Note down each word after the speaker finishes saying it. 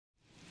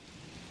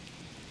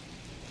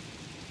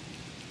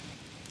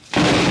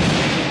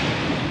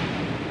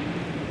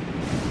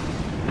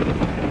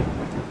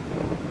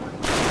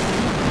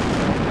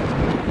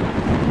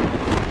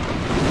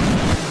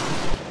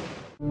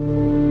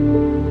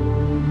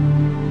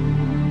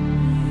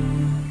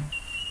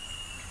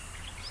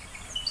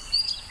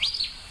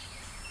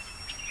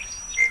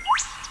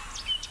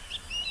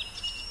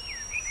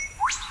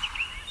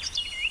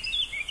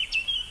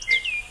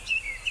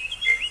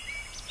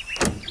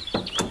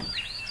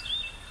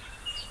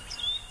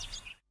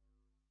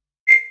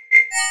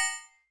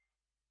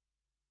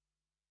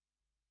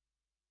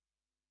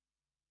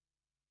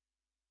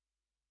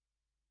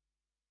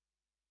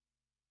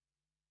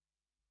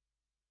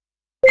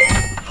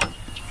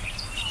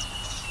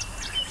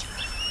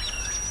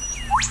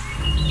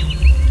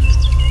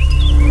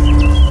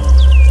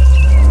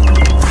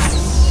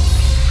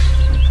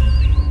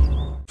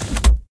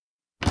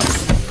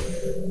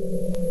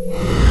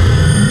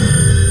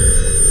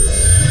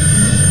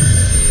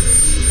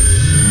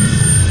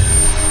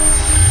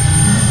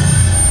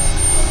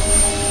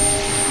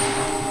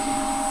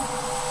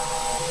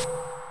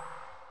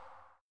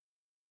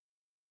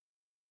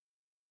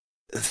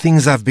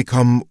things have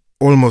become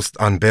almost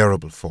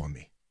unbearable for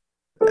me.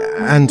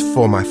 And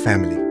for my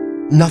family.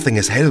 Nothing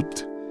has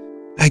helped.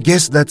 I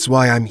guess that's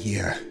why I'm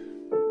here.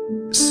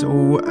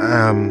 So,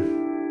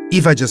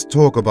 if I just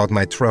talk about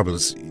my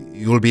troubles,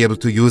 you'll be able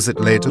to use it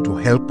later to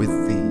help with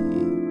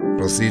the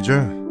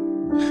procedure?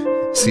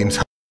 Seems...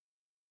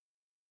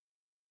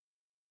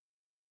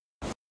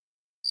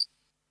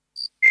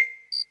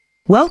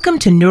 Welcome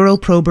to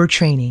Neuroprober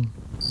training.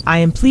 I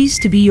am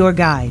pleased to be your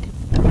guide.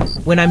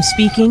 When I'm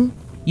speaking,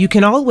 you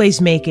can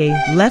always make a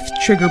left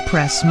trigger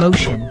press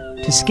motion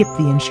to skip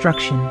the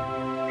instruction.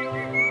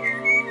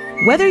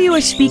 Whether you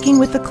are speaking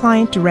with the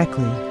client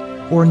directly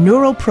or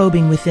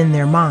neuroprobing within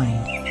their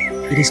mind,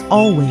 it is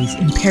always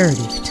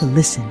imperative to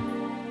listen.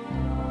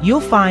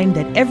 You'll find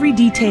that every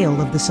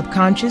detail of the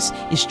subconscious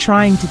is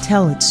trying to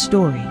tell its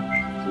story.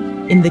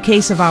 In the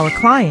case of our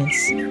clients,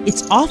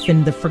 it's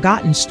often the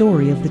forgotten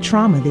story of the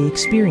trauma they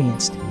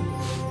experienced.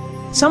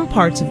 Some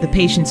parts of the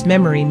patient's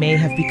memory may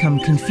have become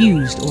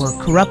confused or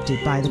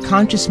corrupted by the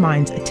conscious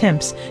mind's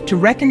attempts to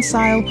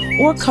reconcile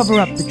or cover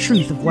up the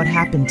truth of what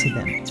happened to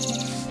them.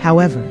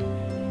 However,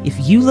 if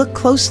you look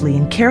closely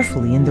and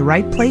carefully in the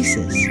right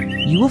places,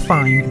 you will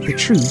find that the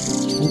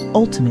truth will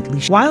ultimately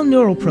show. While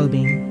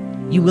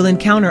neuroprobing, you will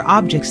encounter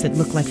objects that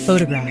look like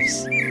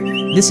photographs.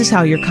 This is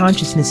how your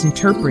consciousness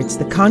interprets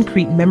the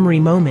concrete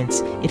memory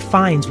moments it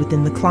finds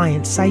within the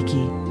client's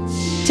psyche.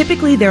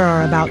 Typically, there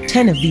are about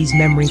 10 of these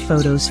memory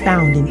photos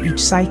found in each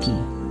psyche.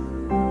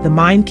 The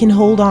mind can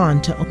hold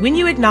on to... When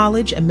you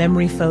acknowledge a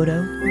memory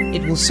photo,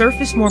 it will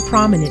surface more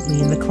prominently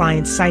in the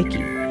client's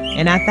psyche,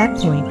 and at that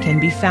point can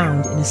be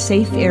found in a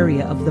safe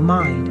area of the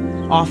mind,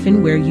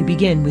 often where you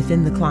begin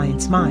within the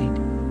client's mind.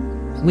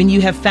 When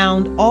you have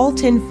found all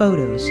 10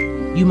 photos,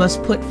 you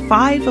must put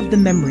 5 of the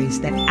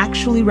memories that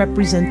actually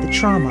represent the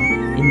trauma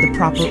in the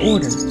proper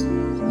order.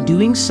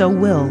 Doing so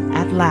will,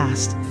 at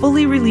last,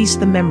 fully release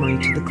the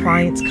memory to the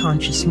client's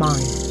conscious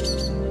mind.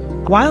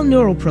 While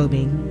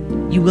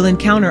neuroprobing, you will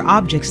encounter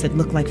objects that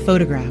look like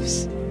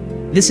photographs.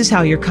 This is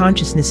how your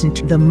consciousness...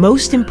 The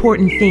most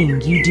important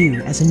thing you do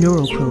as a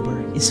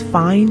neuroprober is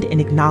find and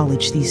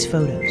acknowledge these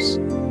photos.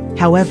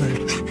 However,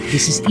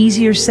 this is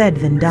easier said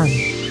than done.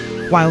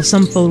 While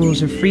some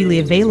photos are freely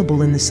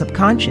available in the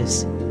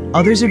subconscious,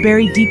 others are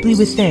buried deeply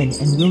within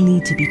and will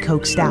need to be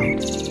coaxed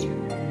out.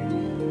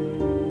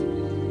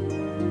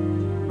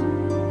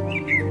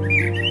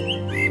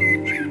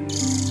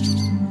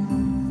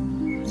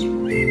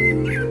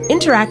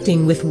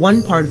 Interacting with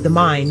one part of the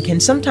mind can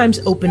sometimes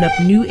open up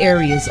new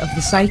areas of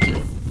the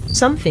psyche.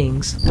 Some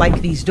things,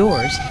 like these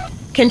doors,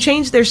 can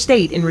change their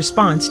state in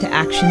response to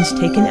actions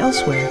taken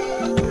elsewhere.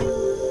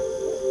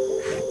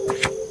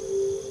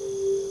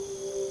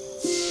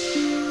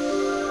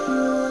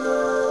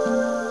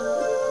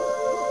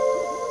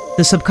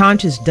 The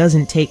subconscious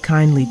doesn't take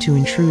kindly to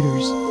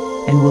intruders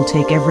and will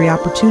take every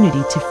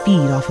opportunity to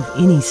feed off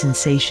of any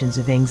sensations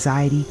of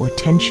anxiety or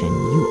tension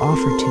you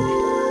offer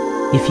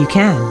to it. If you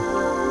can,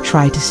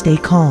 try to stay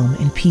calm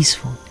and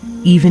peaceful,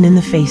 even in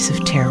the face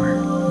of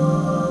terror.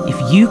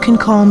 If you can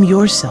calm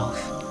yourself,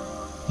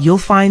 you'll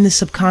find the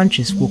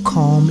subconscious will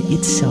calm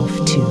itself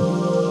too.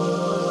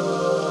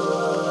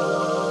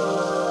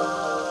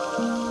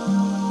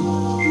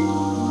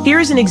 Here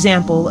is an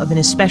example of an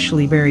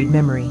especially buried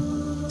memory.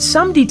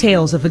 Some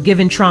details of a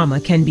given trauma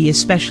can be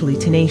especially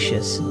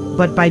tenacious,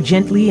 but by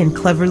gently and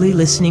cleverly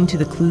listening to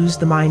the clues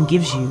the mind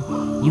gives you,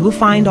 you will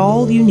find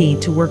all you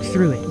need to work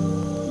through it.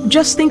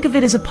 Just think of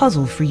it as a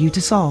puzzle for you to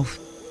solve.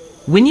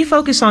 When you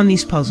focus on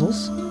these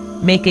puzzles,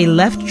 make a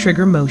left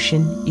trigger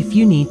motion if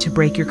you need to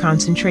break your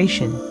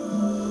concentration.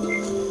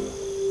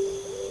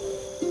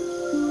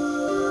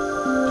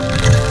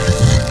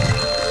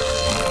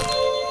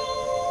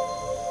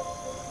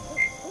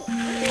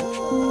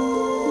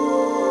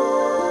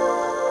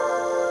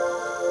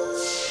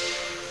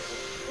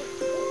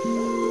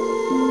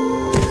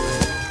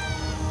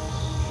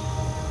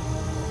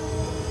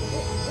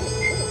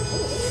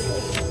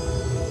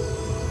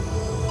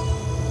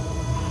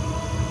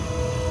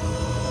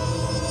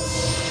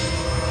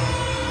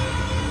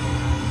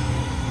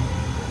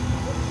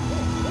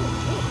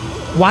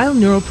 While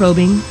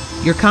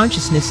neuroprobing, your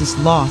consciousness is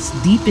lost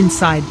deep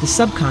inside the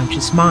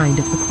subconscious mind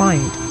of the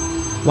client.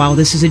 While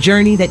this is a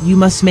journey that you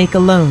must make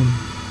alone,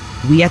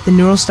 we at the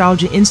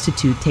Neurostalgia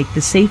Institute take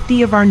the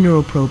safety of our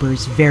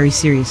neuroprobers very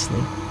seriously.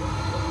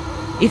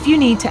 If you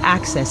need to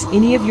access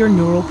any of your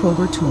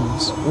neuroprober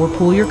tools or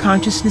pull your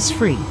consciousness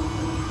free,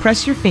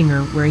 press your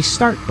finger where a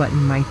start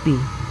button might be.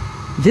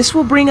 This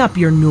will bring up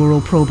your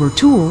neuroprober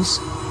tools,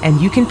 and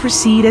you can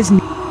proceed as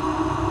needed.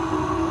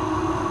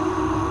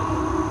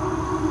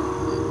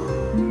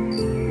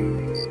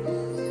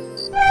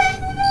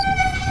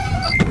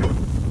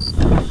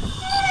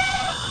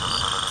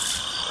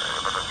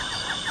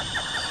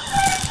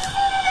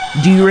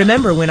 Do you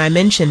remember when I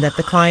mentioned that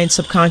the client's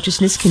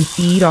subconsciousness can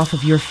feed off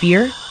of your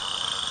fear?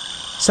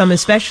 Some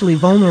especially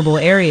vulnerable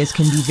areas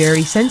can be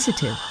very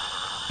sensitive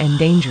and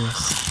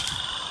dangerous.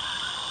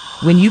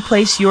 When you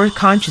place your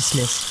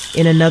consciousness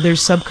in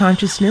another's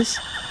subconsciousness,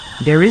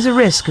 there is a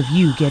risk of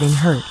you getting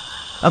hurt.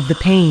 of the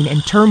pain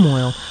and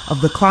turmoil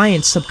of the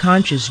client's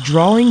subconscious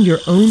drawing your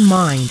own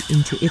mind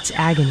into its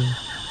agony.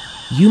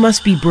 You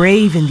must be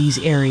brave in these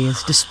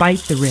areas despite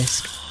the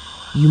risk.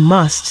 You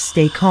must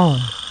stay calm.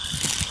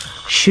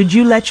 Should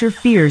you let your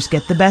fears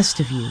get the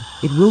best of you,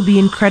 it will be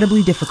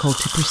incredibly difficult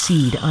to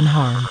proceed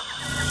unharmed.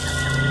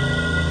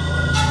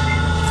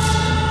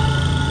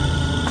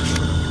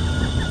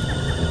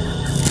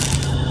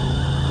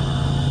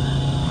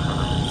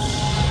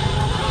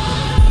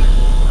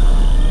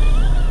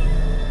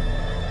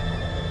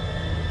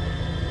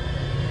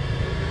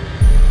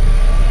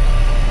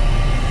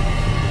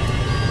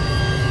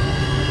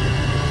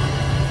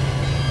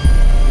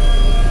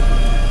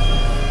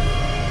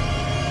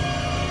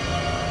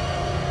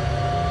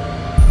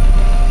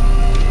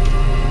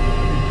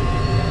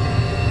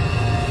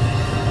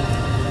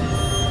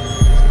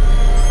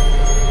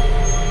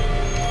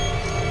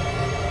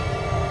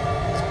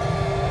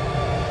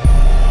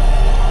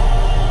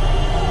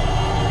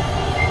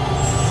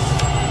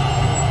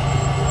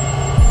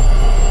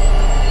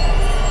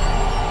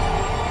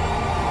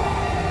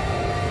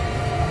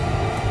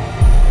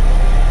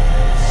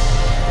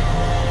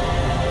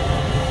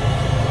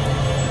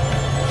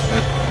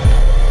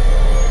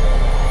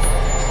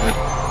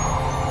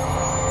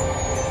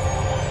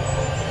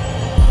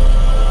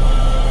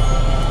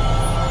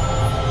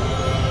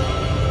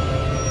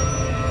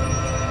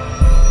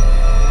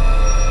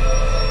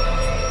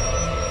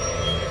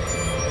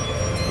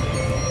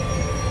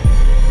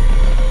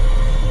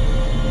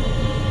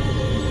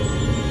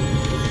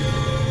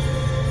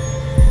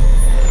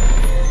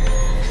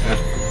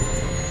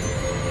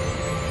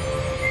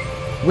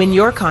 When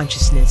your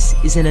consciousness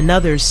is in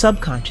another's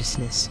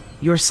subconsciousness,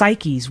 your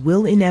psyches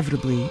will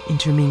inevitably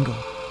intermingle.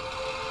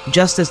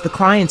 Just as the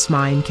client's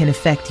mind can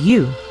affect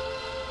you,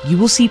 you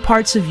will see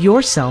parts of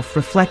yourself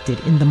reflected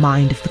in the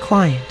mind of the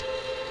client.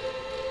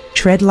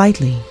 Tread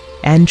lightly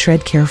and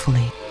tread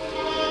carefully.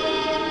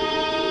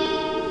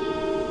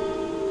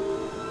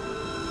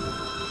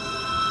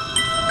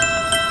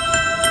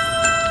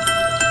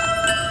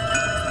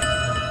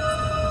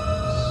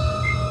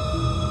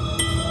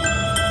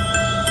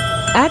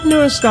 At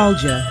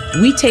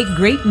Neurostalgia, we take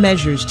great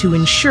measures to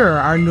ensure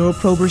our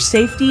neuroprober's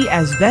safety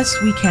as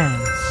best we can.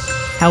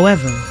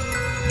 However,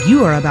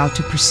 you are about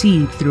to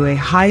proceed through a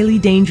highly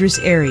dangerous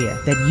area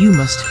that you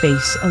must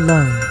face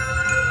alone.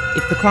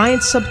 If the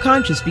client's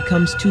subconscious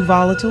becomes too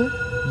volatile,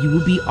 you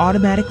will be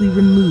automatically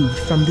removed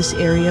from this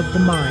area of the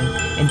mind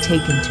and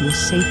taken to a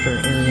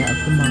safer area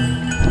of the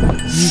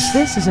mind. Use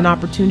this as an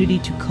opportunity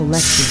to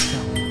collect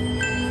yourself.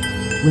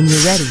 When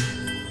you're ready,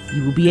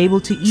 you will be able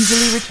to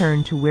easily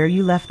return to where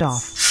you left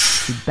off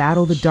to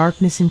battle the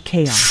darkness and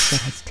chaos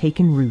that has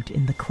taken root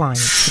in the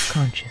client's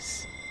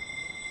subconscious.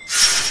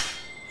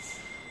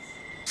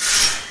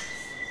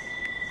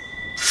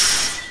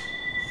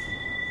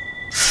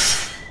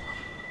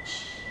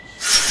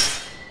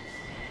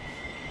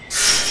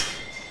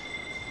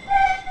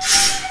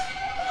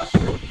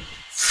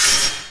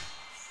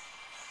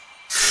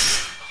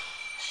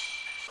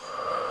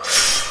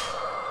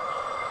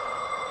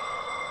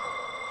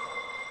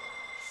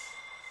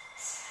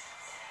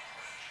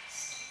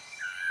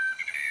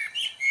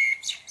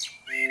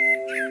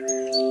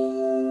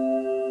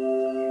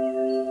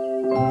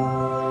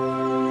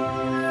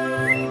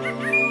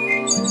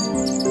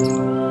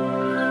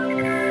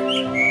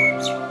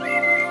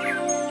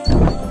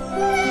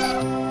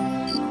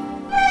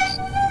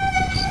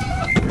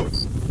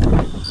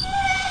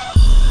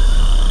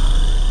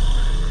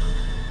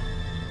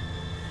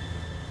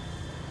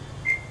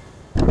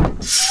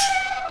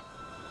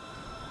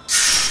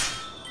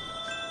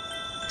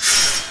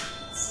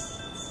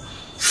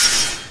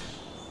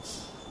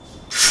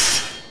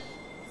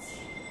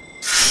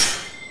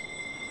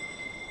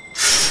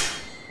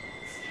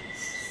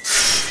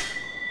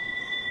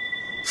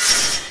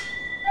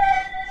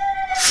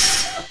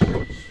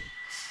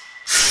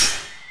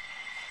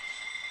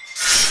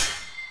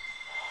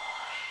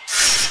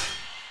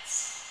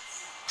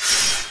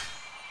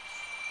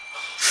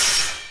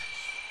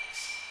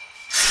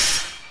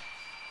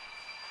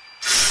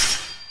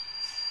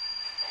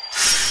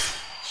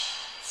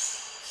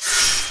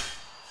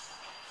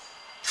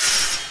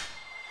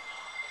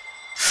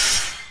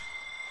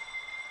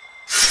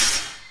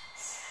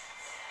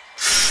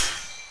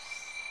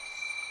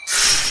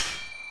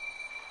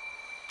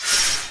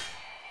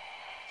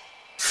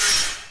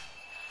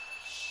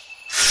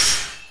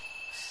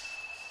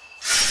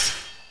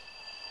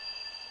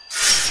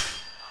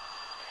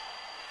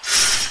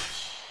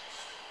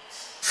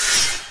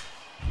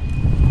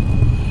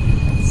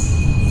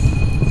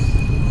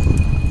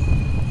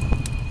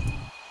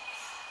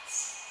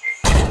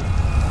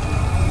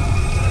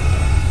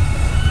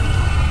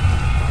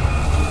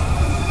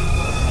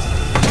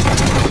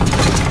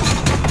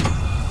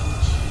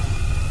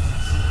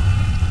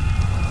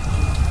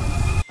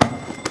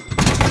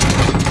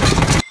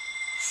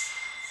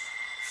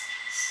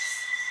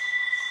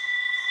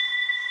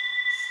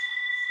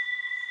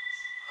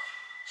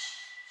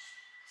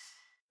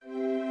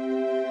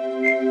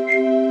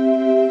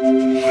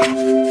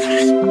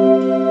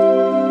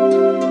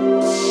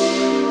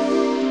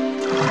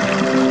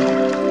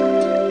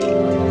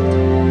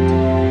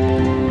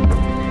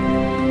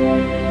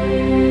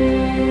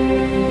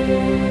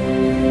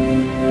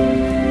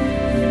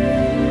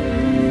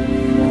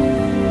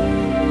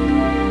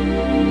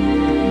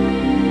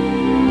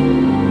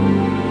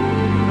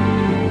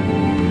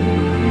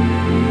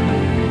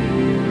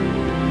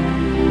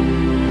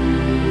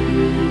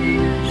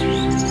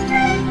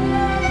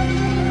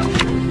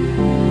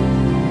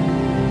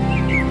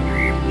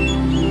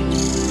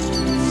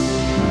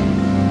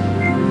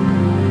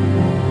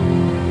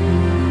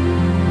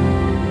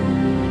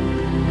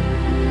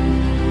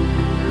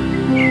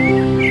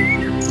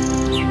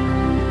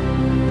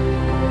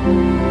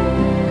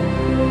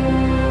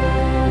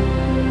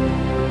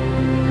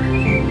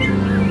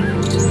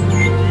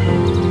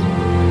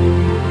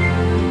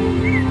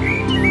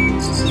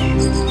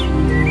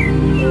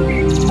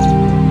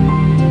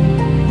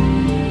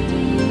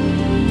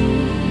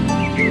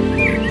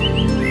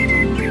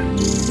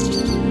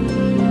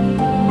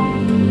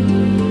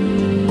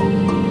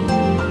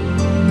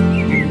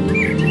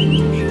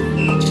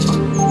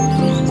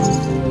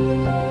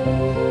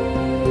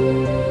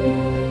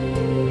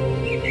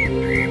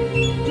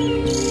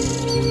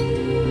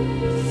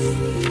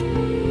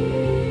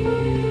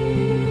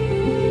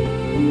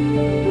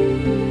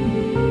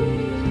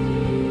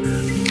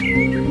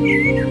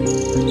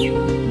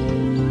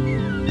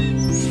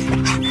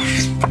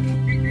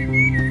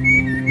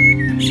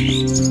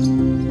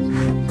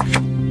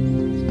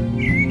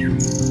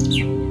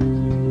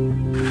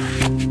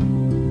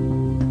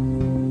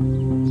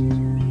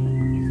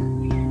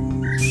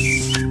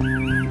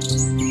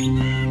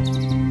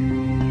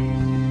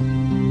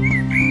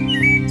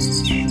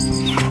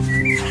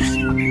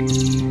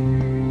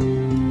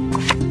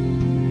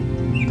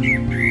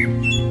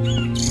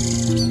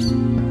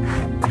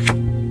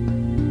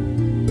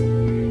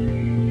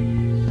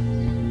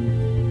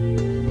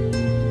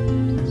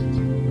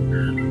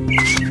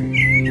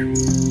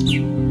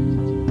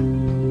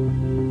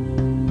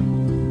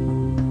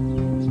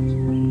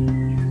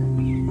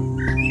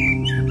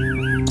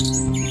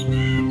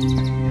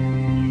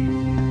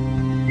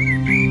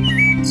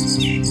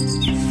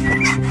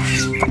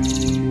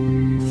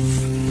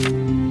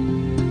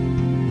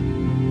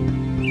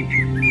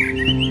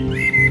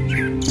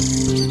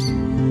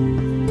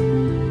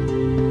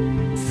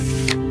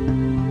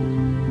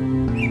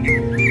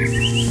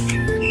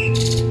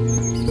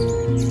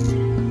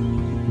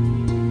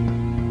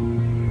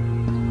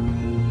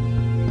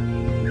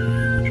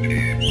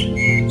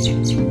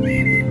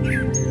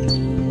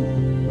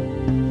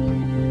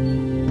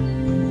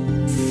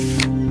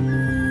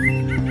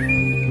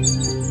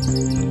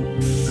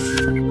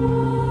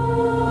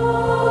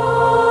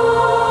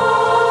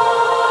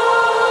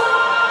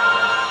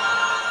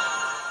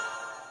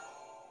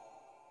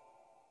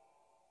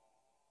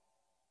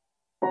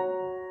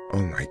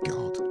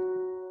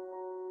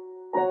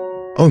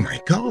 Oh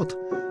my God.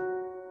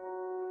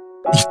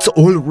 It's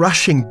all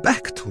rushing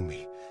back to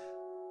me.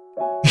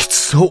 It's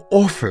so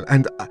awful,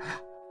 and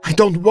I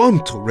don't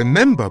want to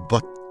remember,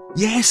 but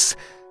yes,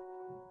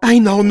 I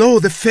now know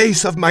the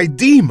face of my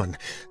demon.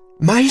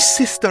 My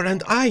sister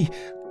and I,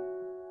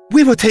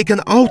 we were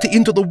taken out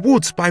into the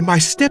woods by my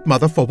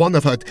stepmother for one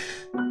of her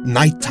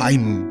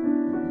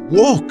nighttime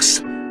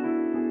walks.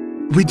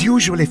 We'd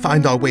usually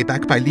find our way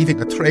back by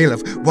leaving a trail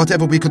of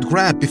whatever we could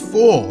grab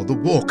before the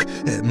walk.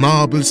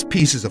 Marbles,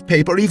 pieces of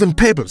paper, even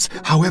pebbles.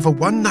 However,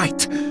 one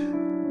night,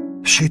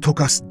 she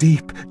took us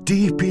deep,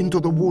 deep into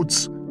the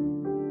woods.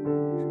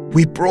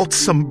 We brought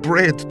some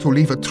bread to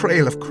leave a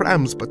trail of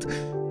crumbs, but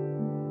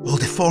all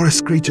the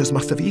forest creatures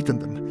must have eaten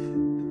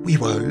them. We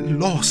were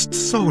lost,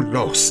 so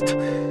lost.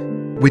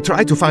 We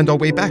tried to find our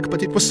way back,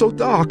 but it was so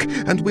dark,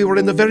 and we were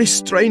in a very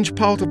strange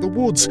part of the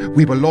woods.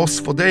 We were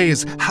lost for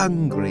days,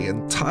 hungry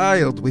and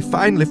tired. We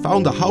finally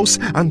found a house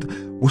and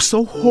were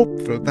so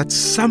hopeful that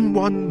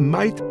someone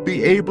might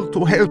be able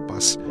to help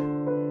us.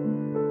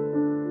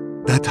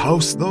 That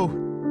house, though,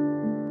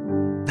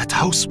 that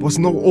house was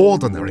no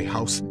ordinary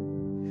house.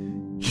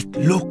 It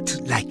looked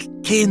like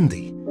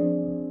candy,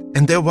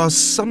 and there was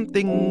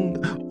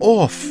something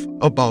off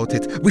about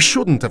it. We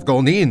shouldn't have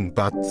gone in,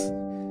 but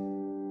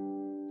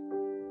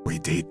we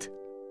did.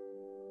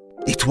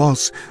 It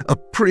was a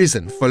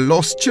prison for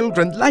lost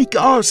children like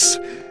us.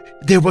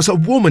 There was a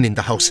woman in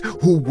the house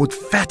who would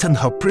fatten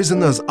her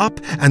prisoners up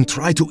and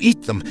try to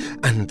eat them,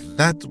 and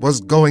that was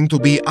going to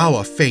be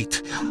our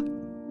fate.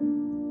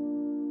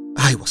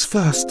 I was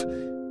first.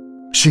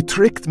 She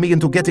tricked me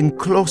into getting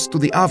close to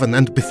the oven,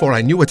 and before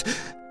I knew it,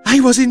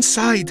 I was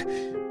inside.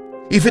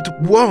 If it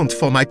weren't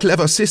for my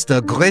clever sister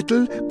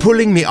Gretel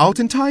pulling me out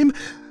in time,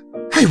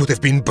 I would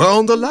have been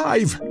burned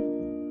alive.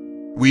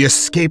 We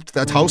escaped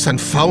that house and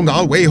found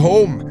our way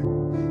home.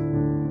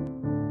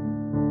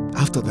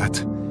 After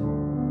that,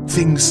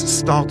 things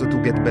started to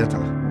get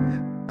better.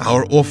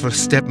 Our awful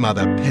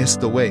stepmother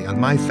passed away, and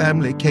my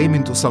family came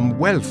into some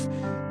wealth.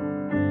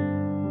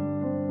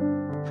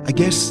 I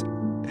guess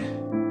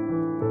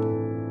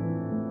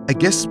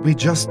we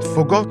just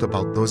forgot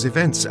about those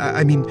events.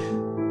 I mean,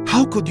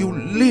 how could you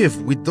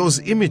live with those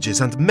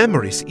images and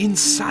memories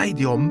inside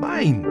your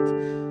mind?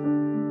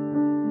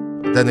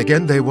 Then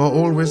again, they were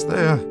always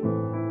there.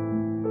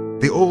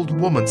 The old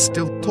woman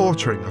still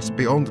torturing us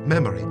beyond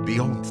memory,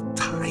 beyond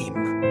time.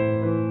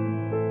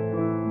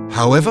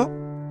 However,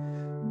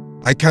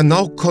 I can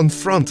now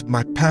confront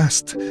my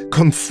past,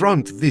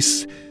 confront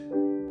this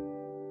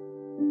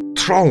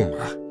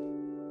trauma.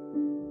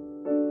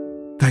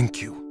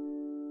 Thank you.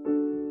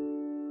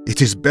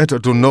 It is better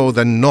to know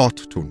than not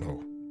to know.